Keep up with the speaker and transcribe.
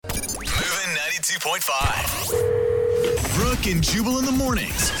92.5. Brooke and Jubal in the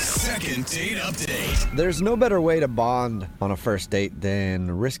mornings. Second date update. There's no better way to bond on a first date than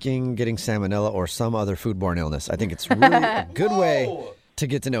risking getting salmonella or some other foodborne illness. I think it's really a good way to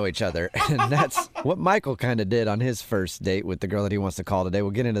get to know each other. And that's what Michael kind of did on his first date with the girl that he wants to call today. We'll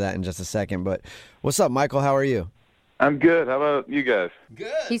get into that in just a second. But what's up, Michael? How are you? I'm good. How about you guys?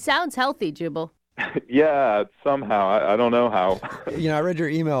 Good. He sounds healthy, Jubal. Yeah, somehow. I don't know how. You know, I read your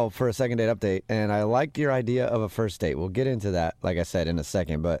email for a second date update, and I like your idea of a first date. We'll get into that, like I said, in a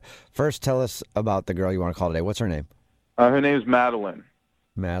second. But first, tell us about the girl you want to call today. What's her name? Her name's Madeline.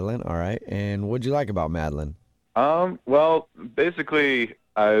 Madeline, all right. And what'd you like about Madeline? Well, basically,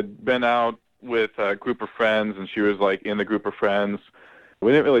 I'd been out with a group of friends, and she was, like, in the group of friends.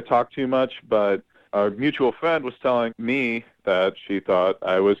 We didn't really talk too much, but our mutual friend was telling me that she thought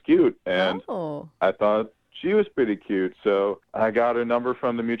I was cute, and I thought she was pretty cute. So I got her number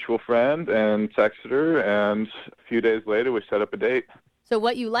from the mutual friend and texted her, and a few days later we set up a date. So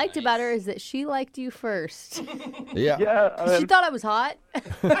what you liked about her is that she liked you first. Yeah. Yeah, She thought I was hot.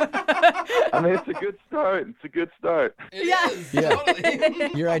 I mean, it's a good start. It's a good start. It is. Yeah.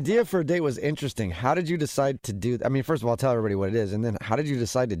 Totally. Your idea for a date was interesting. How did you decide to do I mean, first of all, tell everybody what it is, and then how did you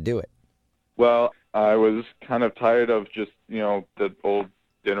decide to do it? Well, I was kind of tired of just, the old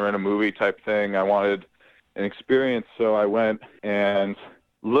dinner and a movie type thing. I wanted an experience, so I went and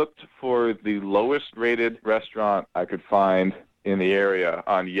looked for the lowest rated restaurant I could find in the area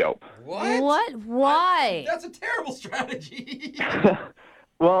on Yelp. What? Why? That's a terrible strategy.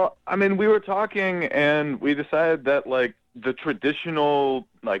 Well, I mean, we were talking and we decided that, like, the traditional,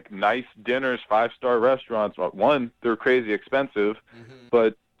 like, nice dinners, 5-star restaurants, well, one, they're crazy expensive,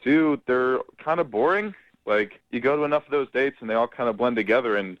 but two, they're kind of boring. Like, you go to enough of those dates and they all kind of blend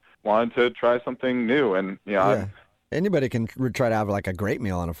together, and wanted to try something new. And, Yeah. Anybody can try to have like a great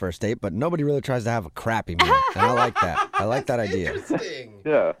meal on a first date, but nobody really tries to have a crappy meal. And I like that. I like that idea. Interesting.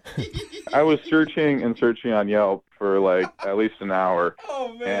 yeah. I was searching and searching on Yelp for, like, at least an hour.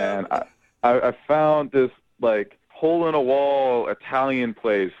 Oh, man. And I found this, like, hole-in-a-wall Italian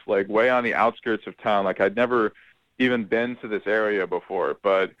place, like, way on the outskirts of town. Like, I'd never even been to this area before,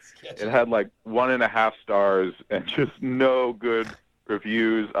 but it had, like, 1.5 stars and just no good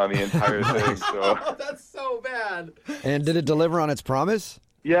reviews on the entire thing. So Oh, that's so bad. And did it deliver on its promise?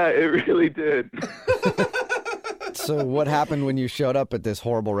 yeah, it really did. So what happened when you showed up at this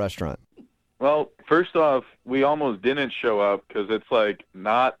horrible restaurant? Well, first off, we almost didn't show up because it's, like,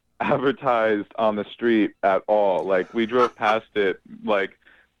 not advertised on the street at all. Like, we drove past it, like,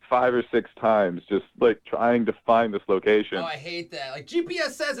 5 or 6 times, just, like, trying to find this location. Oh, I hate that. Like,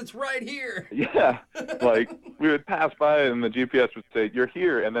 GPS says it's right here. Yeah, like, we would pass by it and the GPS would say, "You're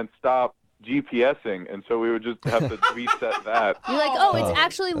here," and then stop GPSing, and so we would just have to reset that. You're like, oh, it's Oh,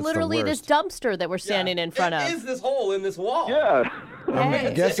 actually that's the literally this worst. dumpster that we're standing in front It of. is this hole in this wall. Yeah.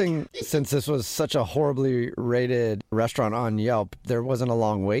 I'm guessing since this was such a horribly rated restaurant on Yelp, there wasn't a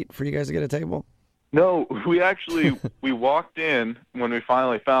long wait for you guys to get a table? No, we walked in when we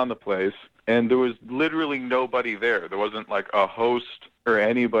finally found the place, and there was literally nobody there. There wasn't, like, a host or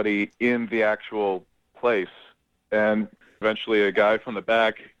anybody in the actual place. And eventually a guy from the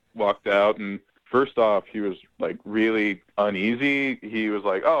back walked out, and first off, he was, like, really uneasy. He was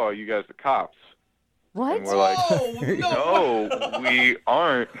like, "Oh, are you guys the cops?" What? And we're like, Oh, "No, we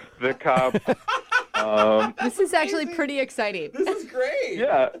aren't the cops." This is actually pretty exciting. This is great.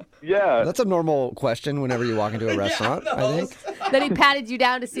 Yeah. That's a normal question whenever you walk into a restaurant, Yeah, I think. Then he patted you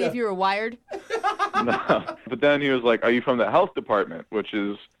down to see if you were wired. No. But then he was like, "Are you from the health department?" Which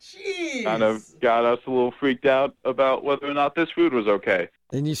is Jeez. kind of got us a little freaked out about whether or not this food was okay.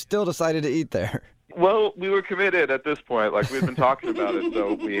 And you still decided to eat there. Well, we were committed at this point. Like, we'd been talking about it,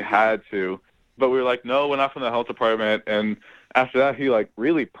 so we had to. But we were like, "No, we're not from the health department." And after that, he, like,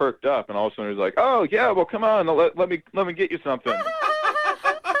 really perked up, and all of a sudden he was like, "Oh, yeah, well, come on, let me get you something."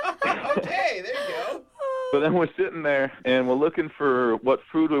 Okay, there you go. But then we're sitting there, and we're looking for what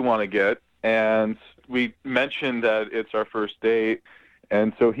food we want to get, and we mentioned that it's our first date,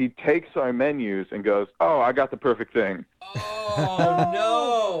 and so he takes our menus and goes, "Oh, I got the perfect thing." Oh,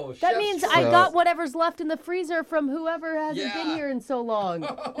 no. That Chef's means kiss. I got whatever's left in the freezer from whoever hasn't been Yeah. here in so long.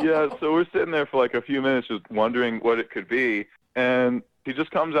 Yeah, so we're sitting there for, like, a few minutes just wondering what it could be, and he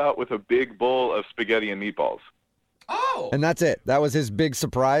just comes out with a big bowl of spaghetti and meatballs. Oh. And that's it. That was his big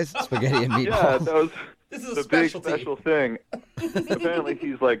surprise, spaghetti and Yeah, meatballs. that was This is a the big specialty. special thing. Apparently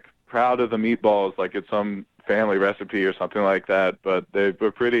he's, like, proud of the meatballs, like it's some family recipe or something like that, but they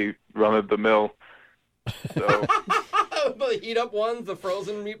were pretty run-of-the-mill. So The heat up ones, the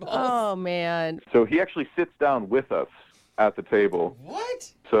frozen meatballs. Oh, man. so he actually sits down with us at the table.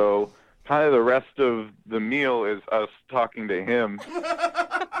 What? So kind of the rest of the meal is us talking to him.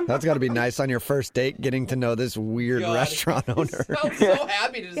 That's got to be nice on your first date, getting to know this weird God, restaurant He owner. sounds so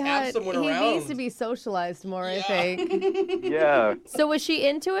happy to just have God, someone he around. needs to be socialized more, I think. Yeah. So was she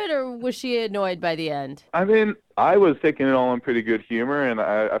into it or was she annoyed by the end? I mean, I was taking it all in pretty good humor, and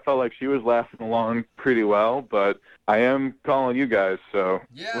I felt like she was laughing along pretty well, but I am calling you guys, so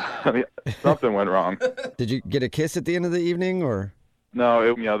Yeah. I mean, something went wrong. Did you get a kiss at the end of the evening, or? No,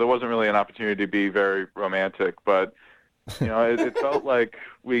 there wasn't really an opportunity to be very romantic, but it felt like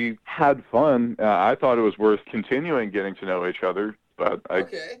we had fun. I thought it was worth continuing getting to know each other, but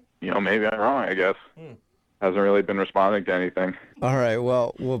Okay. maybe I'm wrong, I guess. Hasn't really been responding to anything. All right,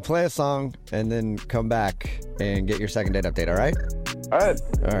 well, we'll play a song and then come back and get your second date update, all right? All right.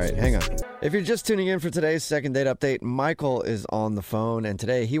 All right, hang on. If you're just tuning in for today's second date update, Michael is on the phone, and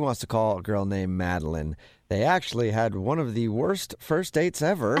today he wants to call a girl named Madeline. They actually had one of the worst first dates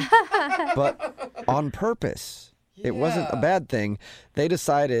ever, but on purpose. It wasn't a bad thing. They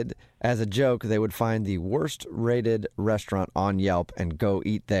decided, as a joke, they would find the worst rated restaurant on Yelp and go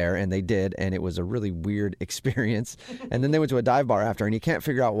eat there, and they did, and it was a really weird experience. And then they went to a dive bar after, and he can't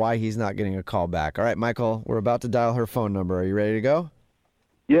figure out why he's not getting a call back. All right, Michael, we're about to dial her phone number. Are you ready to go?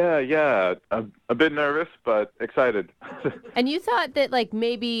 Yeah. A bit nervous, but excited. And you thought that like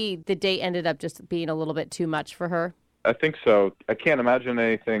maybe the date ended up just being a little bit too much for her? I think so. I can't imagine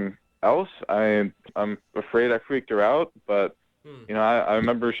anything else. I'm afraid I freaked her out, but I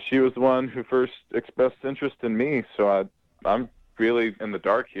remember she was the one who first expressed interest in me, so I'm really in the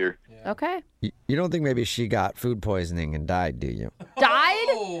dark here. Okay. You don't think maybe she got food poisoning and died, do you? Died?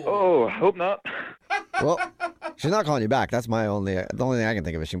 Oh, I hope not. Well, she's not calling you back. That's the only thing I can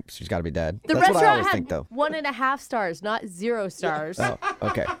think of is she's got to be dead. The That's what I restaurant always had think, though. 1.5 stars, not 0 stars. Oh,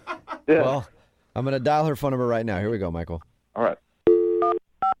 okay. Yeah. Well, I'm going to dial her phone number right now. Here we go, Michael. All right.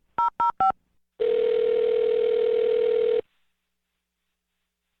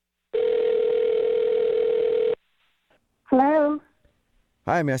 Hello,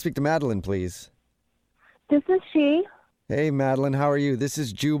 Hi, may I speak to Madeline, please? this is she. Hey, Madeline, how are you? This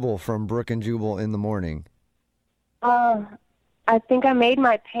is Jubal from Brook and Jubal in the Morning. I think I made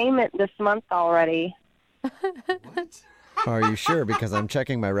my payment this month already. What? Are you sure? Because I'm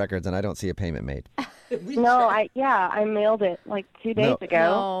checking my records and I don't see a payment made. I mailed it like 2 days No.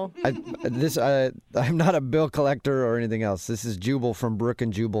 ago. No. I'm not a bill collector or anything else. This is Jubal from Brook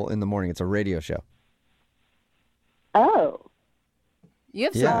and Jubal in the Morning. It's a radio show. Oh. You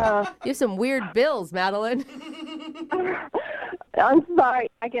have Yeah. some you have some weird bills, Madeline. I'm sorry.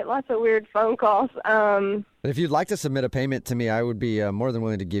 I get lots of weird phone calls. But if you'd like to submit a payment to me, I would be more than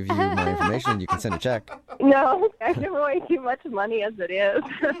willing to give you my information and you can send a check. No, I give away too much money as it is.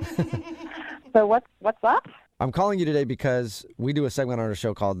 So what's up? I'm calling you today because we do a segment on our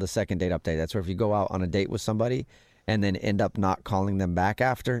show called the Second Date Update. That's where if you go out on a date with somebody and then end up not calling them back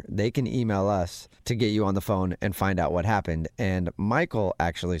after, they can email us to get you on the phone and find out what happened. And Michael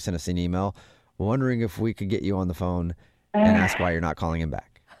actually sent us an email wondering if we could get you on the phone and ask why you're not calling him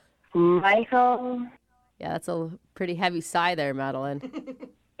back. Michael? Yeah, that's a pretty heavy sigh there, Madeline.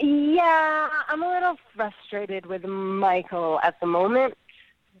 Yeah, I'm a little frustrated with Michael at the moment.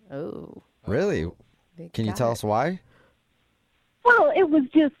 Oh. Really? Big Can you guy. tell us why? Well, it was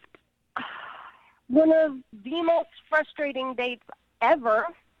just one of the most frustrating dates ever.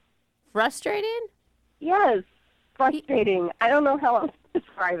 Frustrated? Yes, frustrating. I don't know how else to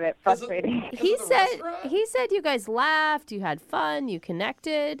describe it. Frustrating. He of the said restaurant? you guys laughed, you had fun, you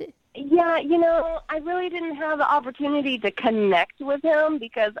connected. Yeah, I really didn't have the opportunity to connect with him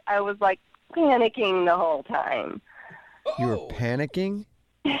because I was like panicking the whole time. You were Oh, panicking?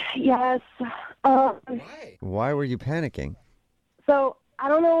 Yes. why? Why were you panicking? So I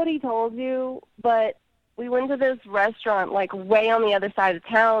don't know what he told you, but we went to this restaurant like way on the other side of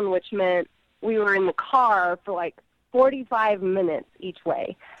town, which meant we were in the car for like 45 minutes each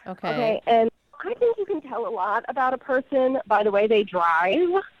way. Okay. And I think you can tell a lot about a person by the way they drive.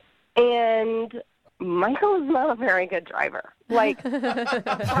 And Michael is not a very good driver. Like,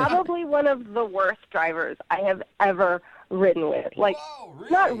 probably one of the worst drivers I have ever ridden with. Like, Whoa,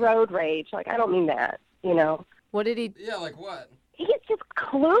 really? not road rage. Like, I don't mean that, What did he Yeah, like what? He's just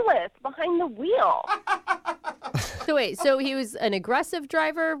clueless behind the wheel. So he was an aggressive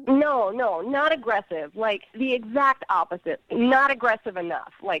driver? No, not aggressive. Like, the exact opposite. Not aggressive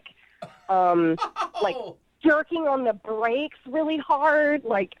enough. Like, like Oh, jerking on the brakes really hard.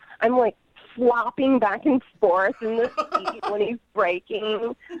 Like, I'm like flopping back and forth in the seat when he's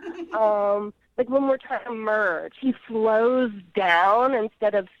braking. Like when we're trying to merge, he slows down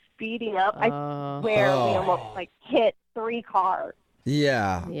instead of speeding up. I swear we almost like hit 3 cars.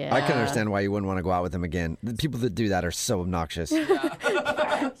 Yeah, I Yeah. can understand why you wouldn't want to go out with him again. The people that do that are so obnoxious.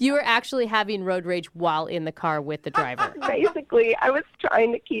 You were actually having road rage while in the car with the driver. Basically, I was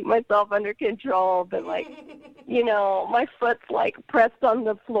trying to keep myself under control, but my foot's pressed on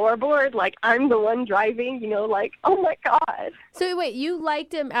the floorboard, like I'm the one driving, oh my God. So wait, you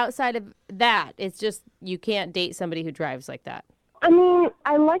liked him outside of that. It's just you can't date somebody who drives like that. I mean,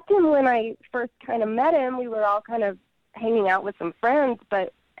 I liked him when I first kind of met him. We were all kind of hanging out with some friends,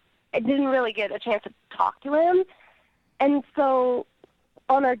 but I didn't really get a chance to talk to him. And so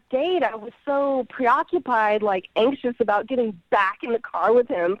on our date, I was so preoccupied, anxious about getting back in the car with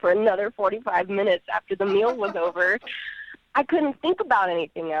him for another 45 minutes after the meal was over. I couldn't think about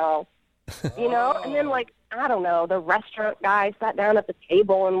anything else, And then, I don't know, the restaurant guy sat down at the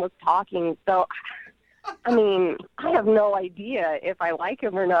table and was talking. So, I mean, I have no idea if I like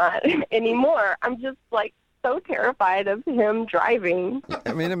him or not anymore. I'm just, so terrified of him driving.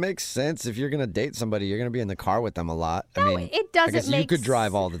 I mean, it makes sense. If you're going to date somebody, you're going to be in the car with them a lot. No, I mean, it doesn't I guess make you could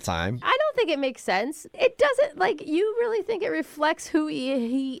drive all the time. I don't think it makes sense. It doesn't, you really think it reflects who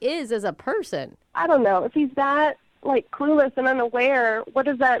he is as a person. I don't know. If he's that, clueless and unaware, what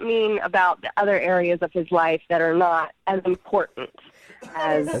does that mean about the other areas of his life that are not as important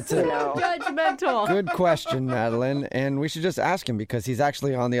as, Judgmental. Good question, Madeline. And we should just ask him because he's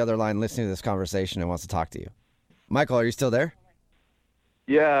actually on the other line listening to this conversation and wants to talk to you. Michael, are you still there?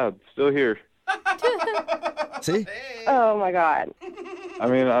 Yeah, still here. See? Oh, my God. I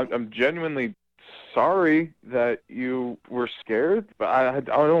mean, I'm genuinely sorry that you were scared, but I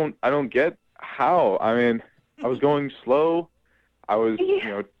don't get how. I mean, I was going slow. I was,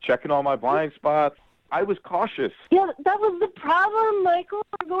 checking all my blind spots. I was cautious. Yeah, that was the problem, Michael.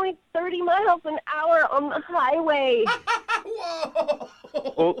 We're going 30 miles an hour on the highway. Whoa!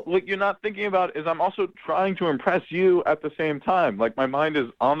 Well, what you're not thinking about is I'm also trying to impress you at the same time. My mind is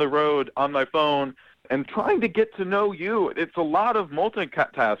on the road, on my phone, and trying to get to know you. It's a lot of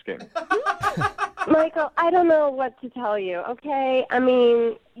multitasking. Michael, I don't know what to tell you, okay? I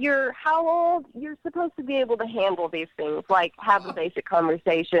mean, you're how old? You're supposed to be able to handle these things, have a basic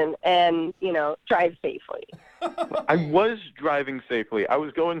conversation and, drive safely. I was driving safely. I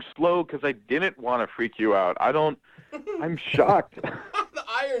was going slow because I didn't want to freak you out. I'm shocked. The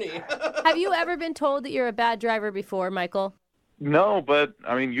irony. Have you ever been told that you're a bad driver before, Michael? No, but,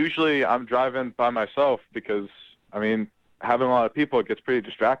 I mean, usually I'm driving by myself because, I mean, having a lot of people, it gets pretty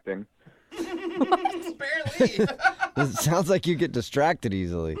distracting. Barely. It sounds like you get distracted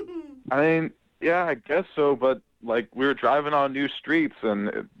easily. I mean, yeah, I guess so, but we were driving on new streets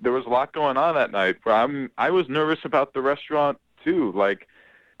and there was a lot going on that night. I was nervous about the restaurant too.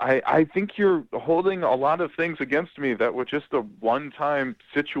 I think you're holding a lot of things against me that were just a one-time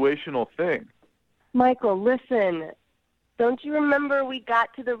situational thing. Michael, listen. Don't you remember we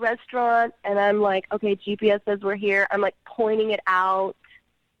got to the restaurant and I'm like, okay, GPS says we're here. I'm pointing it out.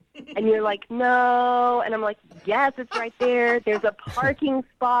 And you're like, no. And I'm like, yes, it's right there. There's a parking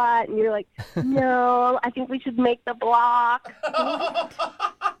spot. And you're like, no, I think we should make the block.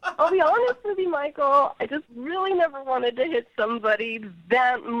 I'll be honest with you, Michael. I just really never wanted to hit somebody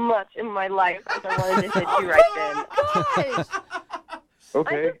that much in my life as I wanted to hit you right then. Gosh.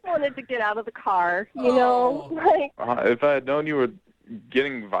 Okay. I just wanted to get out of the car, If I had known you were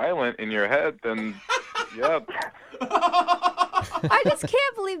getting violent in your head, then, yeah. I just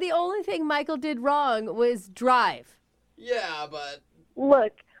can't believe the only thing Michael did wrong was drive. Yeah, but...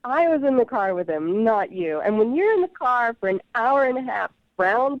 Look, I was in the car with him, not you. And when you're in the car for an hour and a half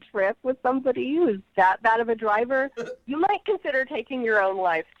round trip with somebody who's that bad of a driver, you might consider taking your own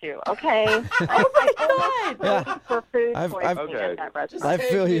life too, okay? Oh, my God. For food I've- poisoning Okay. at that restaurant. I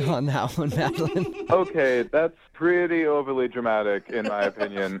feel you on that one, Madeline. Okay, that's pretty overly dramatic, in my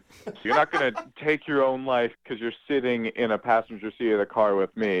opinion. You're not going to take your own life because you're sitting in a passenger seat of the car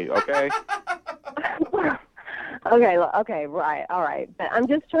with me, okay? Okay, right, all right. But I'm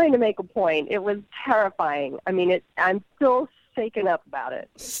just trying to make a point. It was terrifying. I mean, I'm still shaken up about it.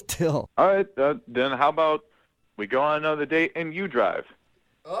 Still. All right, then how about we go on another date and you drive?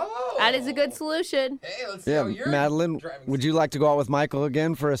 Oh. That is a good solution. Hey, let's see Yeah, how you're Madeline, driving. would you like to go out with Michael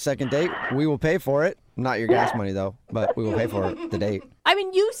again for a second date? We will pay for it. Not your gas money, though, but we will pay for the date. I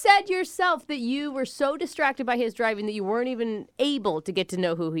mean, you said yourself that you were so distracted by his driving that you weren't even able to get to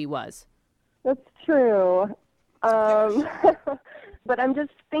know who he was. That's true. But I'm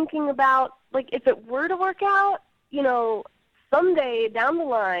just thinking about, if it were to work out, someday down the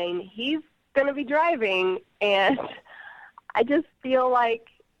line, he's going to be driving, and I just feel like,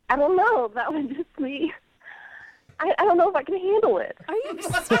 I don't know, that would just be, I don't know if I can handle it. Are you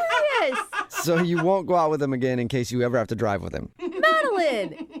serious? So you won't go out with him again in case you ever have to drive with him.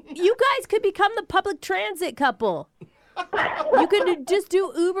 Madeline, you guys could become the public transit couple. You could just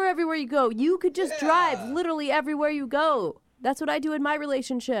do Uber everywhere you go. You could just drive literally everywhere you go. That's what I do in my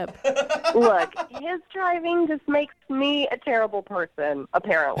relationship. Look, his driving just makes me a terrible person,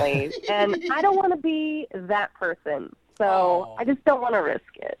 apparently. And I don't want to be that person. So I just don't want to risk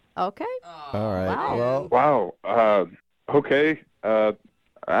it. Okay. All right. Wow. Well, Wow. Okay.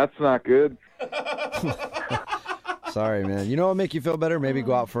 That's not good. sorry, man. You know what will make you feel better? Maybe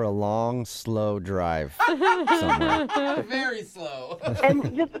go out for a long, slow drive somewhere. Very slow.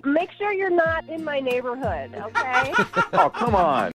 And just make sure you're not in my neighborhood, okay? Oh, come on.